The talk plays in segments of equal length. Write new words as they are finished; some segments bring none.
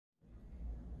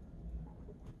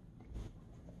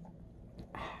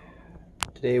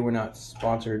Today we're not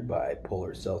sponsored by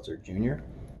Polar Seltzer Jr.,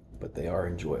 but they are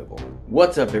enjoyable.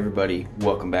 What's up everybody?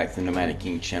 Welcome back to the Nomadic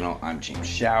King channel. I'm James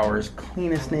Showers,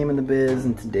 cleanest name in the biz,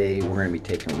 and today we're going to be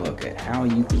taking a look at how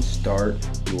you can start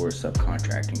your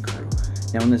subcontracting crew.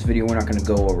 Now in this video we're not going to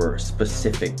go over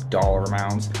specific dollar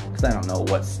amounts because I don't know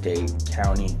what state,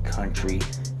 county, country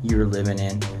you're living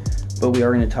in, but we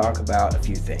are going to talk about a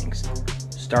few things.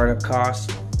 Startup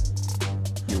costs,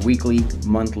 your weekly,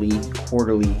 monthly,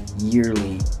 quarterly,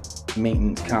 yearly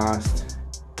maintenance costs,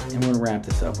 and we're going to wrap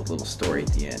this up with a little story at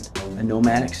the end. A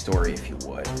nomadic story, if you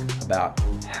would, about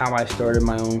how I started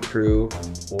my own crew,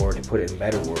 or to put it in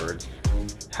better words,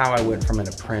 how I went from an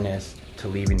apprentice to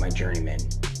leaving my journeyman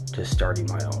to starting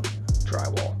my own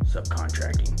drywall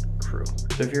subcontracting crew.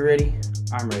 So if you're ready,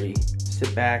 I'm ready.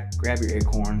 Sit back, grab your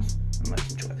acorns, and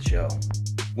let's enjoy the show.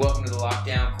 Welcome to the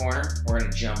lockdown corner. We're going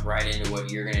to jump right into what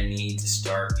you're going to need to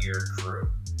start your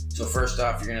crew. So first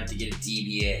off, you're going to have to get a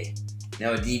DBA.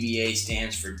 Now a DBA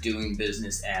stands for doing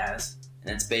business as, and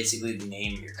that's basically the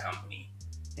name of your company.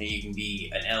 Now you can be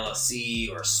an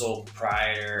LLC or a sole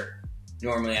proprietor.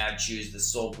 Normally I'd choose the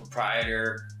sole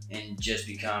proprietor and just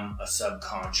become a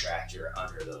subcontractor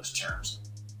under those terms.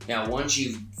 Now once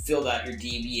you've filled out your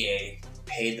DBA,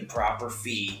 paid the proper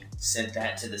fee, sent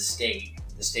that to the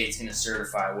state's going to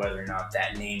certify whether or not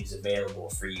that name is available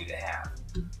for you to have.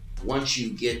 Once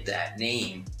you get that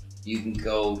name, you can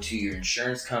go to your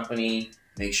insurance company,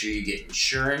 make sure you get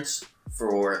insurance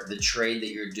for the trade that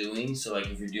you're doing. So like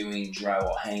if you're doing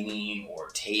drywall hanging or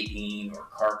taping or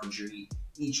carpentry,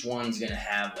 each one's going to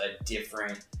have a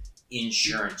different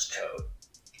insurance code,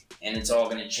 and it's all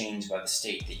going to change by the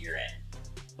state that you're in.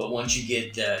 But once you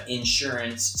get the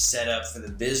insurance set up for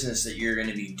the business that you're going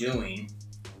to be doing,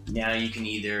 now you can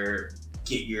either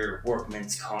get your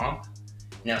workman's comp.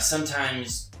 Now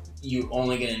sometimes you're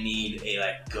only going to need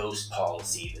a ghost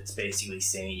policy that's basically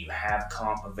saying you have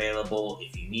comp available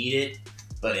if you need it,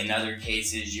 but in other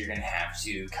cases you're going to have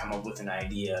to come up with an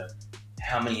idea of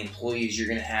how many employees you're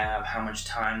going to have, how much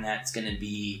time that's going to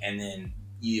be, and then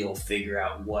you'll figure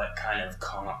out what kind of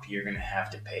comp you're going to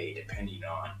have to pay depending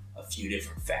on a few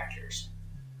different factors.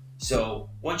 So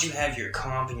once you have your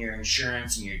comp and your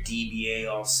insurance and your DBA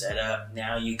all set up,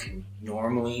 now you can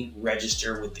normally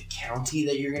register with the county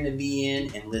that you're going to be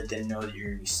in and let them know that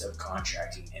you're going to be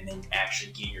subcontracting, and then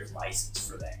actually get your license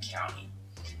for that county.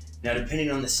 Now depending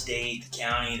on the state, the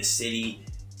county, the city,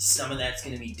 some of that's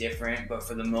going to be different, but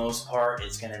for the most part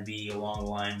it's going to be along the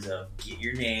lines of get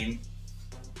your name,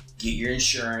 get your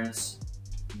insurance,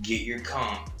 get your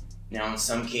comp. Now in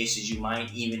some cases you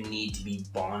might even need to be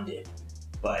bonded.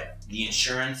 But the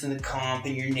insurance and the comp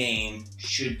and your name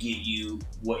should get you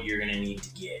what you're gonna need to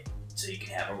get so you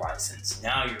can have a license.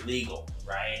 Now you're legal,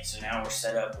 right? So now we're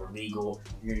set up, we're legal.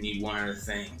 You're gonna need one other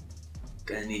thing.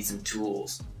 Gonna need some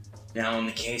tools. Now in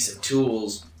the case of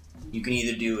tools, you can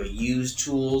either do a used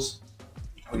tools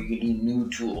or you can do new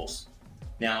tools.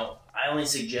 Now I only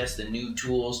suggest the new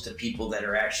tools to people that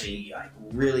are actually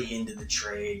really into the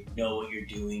trade, know what you're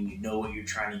doing, you know what you're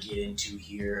trying to get into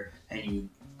here, and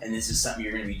this is something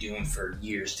you're going to be doing for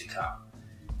years to come.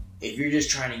 If you're just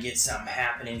trying to get something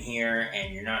happening here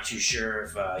and you're not too sure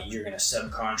if you're going to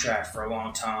subcontract for a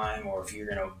long time, or if you're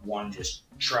going to want to just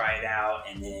try it out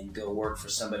and then go work for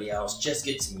somebody else, just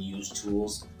get some used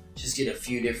tools. Just get a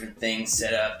few different things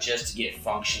set up just to get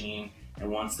functioning.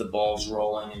 And once the ball's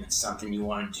rolling and it's something you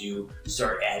want to do,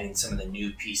 start adding some of the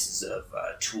new pieces of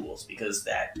tools, because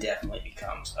that definitely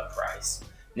becomes a price.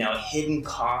 Now, a hidden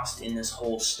cost in this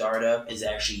whole startup is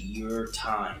actually your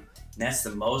time. And that's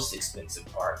the most expensive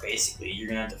part, basically. You're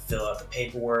going to have to fill out the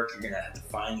paperwork. You're going to have to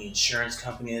find the insurance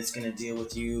company that's going to deal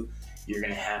with you. You're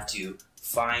going to have to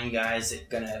find guys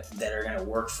that are going to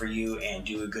work for you and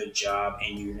do a good job.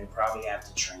 And you're going to probably have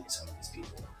to train some of these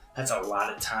people. That's a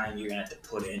lot of time you're going to have to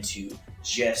put into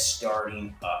just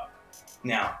starting up.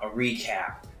 Now, a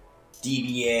recap.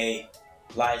 DBA,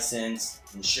 license,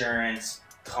 insurance,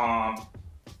 comp,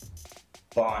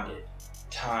 bonded,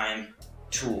 time,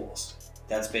 tools.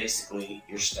 That's basically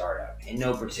your startup in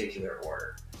no particular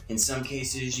order. In some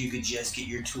cases you could just get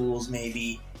your tools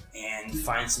maybe and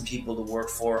find some people to work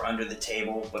for under the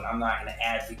table, but I'm not going to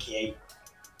advocate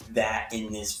that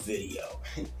in this video.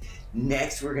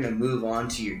 Next we're going to move on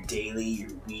to your daily,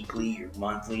 your weekly, your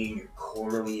monthly, and your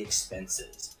quarterly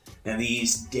expenses. Now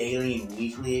these daily and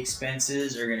weekly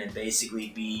expenses are going to basically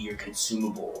be your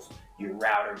consumables, your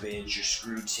router bits, your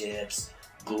screw tips,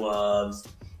 gloves,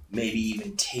 maybe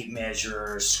even tape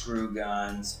measures, screw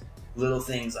guns, Little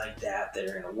things like that that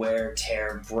are going to wear,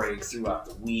 tear, break throughout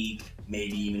the week,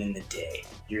 maybe even in the day.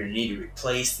 You're going to need to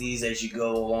replace these as you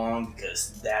go along,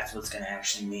 because that's what's going to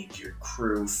actually make your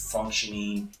crew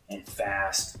functioning and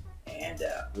fast and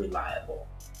reliable.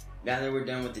 Now that we're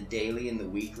done with the daily and the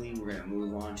weekly, we're going to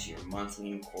move on to your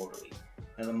monthly and quarterly.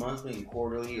 Now the monthly and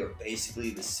quarterly are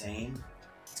basically the same.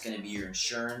 It's going to be your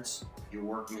insurance, your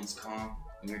workman's comp,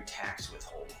 and your tax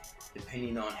withholding,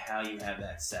 depending on how you have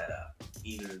that set up.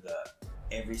 Either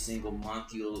every single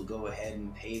month you'll go ahead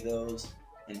and pay those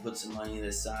and put some money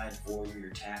aside for your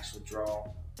tax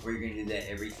withdrawal, or you're going to do that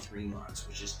every 3 months,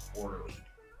 which is quarterly.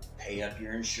 Pay up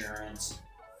your insurance,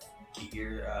 get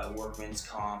your workman's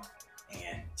comp,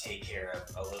 and take care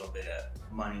of a little bit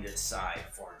of money to the side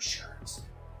for insurance.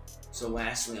 So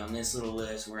lastly, on this little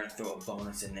list, we're going to throw a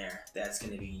bonus in there. That's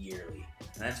going to be yearly.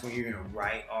 And that's when you're going to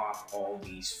write off all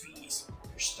these fees.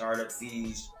 Your startup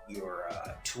fees, your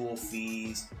tool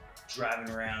fees, driving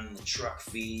around in the truck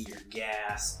fee, your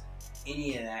gas,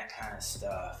 any of that kind of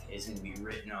stuff is going to be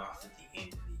written off at the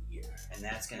end of the year. And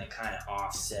that's going to kind of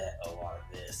offset a lot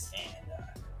of this and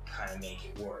kind of make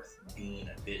it worth being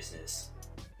a business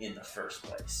in the first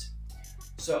place.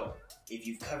 So if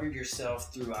you've covered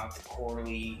yourself throughout the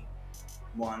quarterly,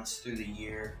 once through the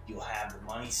year, you'll have the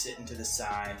money sitting to the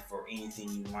side for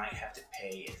anything you might have to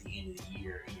pay at the end of the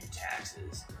year in your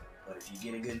taxes. But if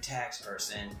you get a good tax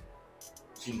person,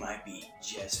 you might be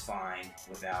just fine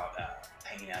without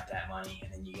paying out that money,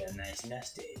 and then you get a nice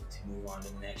nest egg to move on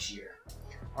to the next year.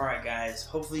 Alright guys,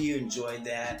 hopefully you enjoyed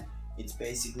that. It's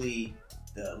basically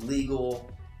the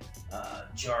legal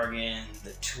jargon,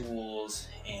 the tools,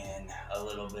 and a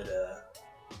little bit of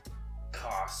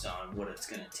cost on what it's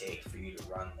going to take for you to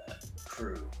run the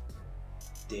crew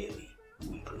daily,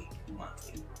 weekly,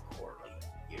 monthly, quarterly,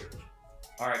 yearly.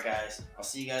 Alright guys, I'll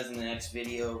see you guys in the next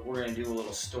video. We're going to do a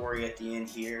little story at the end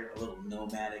here, a little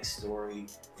nomadic story.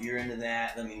 If you're into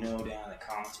that, let me know down in the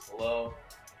comments below.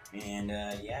 And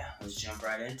yeah, let's jump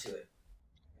right into it.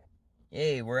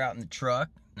 Hey, we're out in the truck.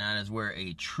 That is where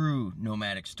a true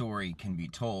nomadic story can be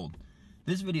told.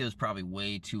 This video is probably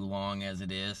way too long as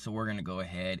it is, so we're going to go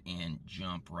ahead and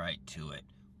jump right to it.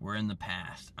 We're in the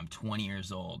past. I'm 20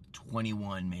 years old,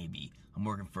 21 maybe. I'm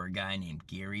working for a guy named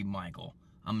Gary Michael.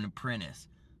 I'm an apprentice.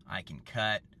 I can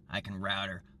cut, I can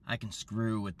router, I can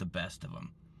screw with the best of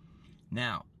them.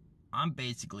 Now, I'm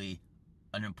basically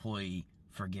an employee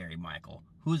for Gary Michael,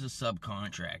 who's a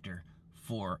subcontractor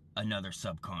for another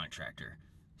subcontractor.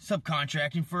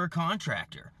 Subcontracting for a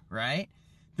contractor, right?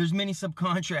 There's many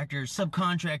subcontractors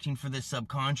subcontracting for this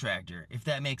subcontractor, if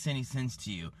that makes any sense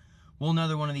to you. Well,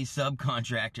 another one of these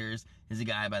subcontractors is a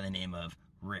guy by the name of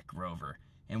Rick Rover,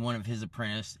 and one of his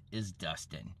apprentices is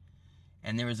Dustin.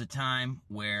 And there was a time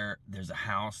where there's a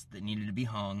house that needed to be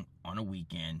hung on a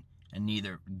weekend, and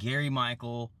neither Gary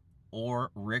Michael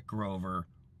or Rick Rover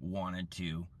wanted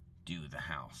to do the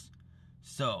house.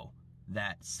 So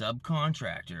that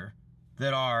subcontractor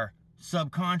that our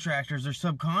subcontractors are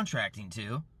subcontracting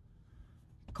to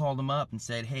called him up and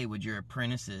said, hey, would your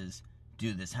apprentices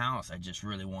do this house? I just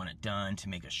really want it done to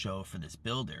make a show for this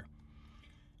builder.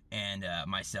 And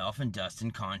myself and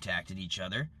Dustin contacted each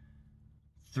other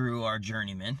through our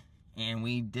journeyman, and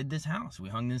we did this house. We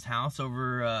hung this house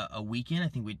over a weekend. I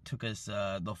think we took us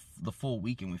the full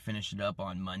weekend. We finished it up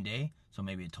on Monday, so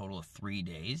maybe a total of 3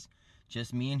 days.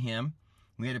 Just me and him.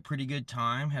 We had a pretty good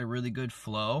time, had a really good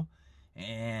flow,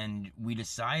 and we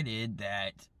decided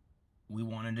that we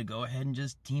wanted to go ahead and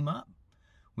just team up.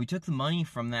 We took the money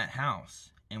from that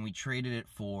house and we traded it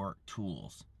for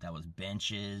tools. That was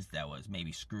benches, that was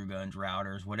maybe screw guns,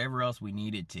 routers, whatever else we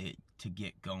needed to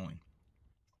get going.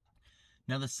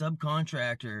 Now the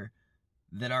subcontractor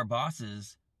that our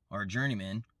bosses, our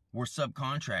journeymen, were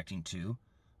subcontracting to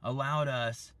allowed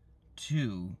us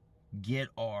to get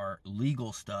our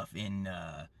legal stuff in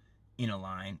a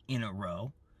line, in a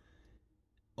row,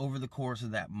 over the course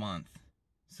of that month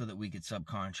so that we could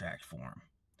subcontract for them.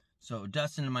 So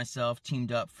Dustin and myself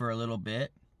teamed up for a little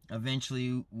bit.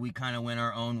 Eventually, we kind of went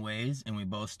our own ways and we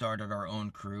both started our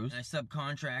own crews. And I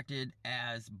subcontracted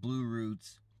as Blue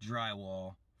Roots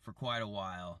Drywall for quite a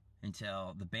while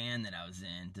until the band that I was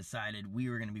in decided we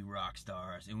were going to be rock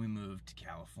stars and we moved to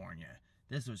California.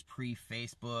 This was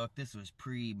pre-Facebook. This was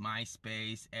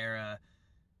pre-MySpace era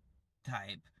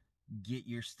type. Get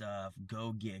your stuff,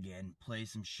 go gigging, play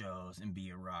some shows, and be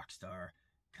a rock star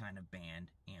kind of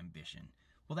band ambition.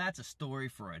 Well, that's a story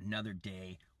for another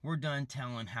day. We're done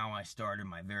telling how I started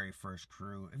my very first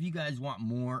crew. If you guys want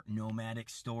more nomadic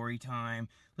story time,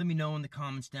 let me know in the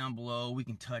comments down below. We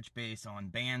can touch base on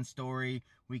band story.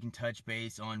 We can touch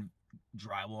base on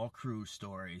drywall crew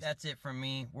stories. That's it from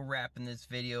me. We're wrapping this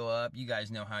video up. You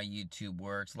guys know how YouTube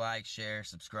works. Like, share,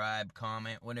 subscribe,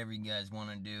 comment, whatever you guys want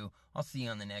to do. I'll see you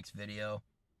on the next video.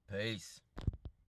 Peace.